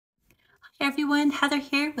Hey everyone, Heather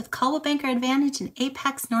here with Coldwell Banker Advantage in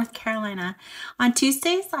Apex, North Carolina. On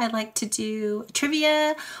Tuesdays, I like to do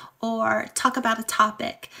trivia or talk about a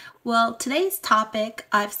topic. Well, today's topic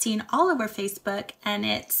I've seen all over Facebook, and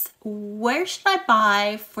it's where should I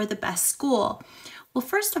buy for the best school? Well,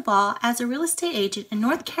 first of all, as a real estate agent in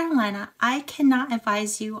North Carolina, I cannot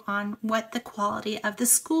advise you on what the quality of the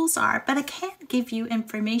schools are, but I can give you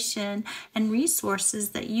information and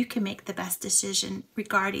resources that you can make the best decision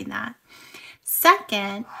regarding that.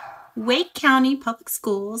 Second, Wake County Public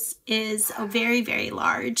Schools is very, very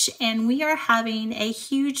large, and we are having a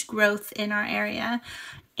huge growth in our area.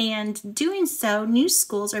 And doing so, new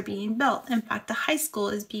schools are being built. In fact, the high school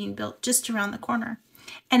is being built just around the corner.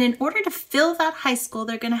 And in order to fill that high school,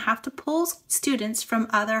 they're going to have to pull students from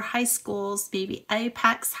other high schools, maybe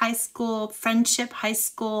Apex High School, Friendship High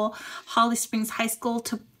School, Holly Springs High School,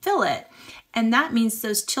 to fill it. And that means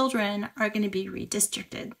those children are going to be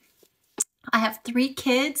redistricted. I have 3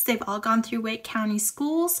 kids. They've all gone through Wake County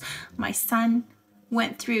schools. My son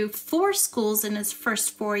went through 4 schools in his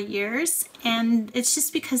first 4 years, and it's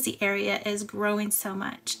just because the area is growing so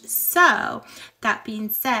much. So that being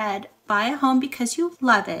said, buy a home because you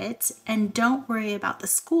love it, and don't worry about the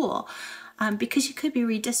school because you could be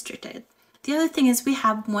redistricted. The other thing is we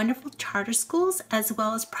have wonderful charter schools as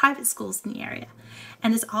well as private schools in the area.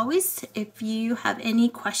 And as always, if you have any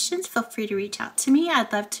questions, feel free to reach out to me.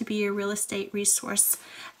 I'd love to be your real estate resource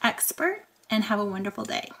expert, and have a wonderful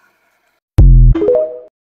day.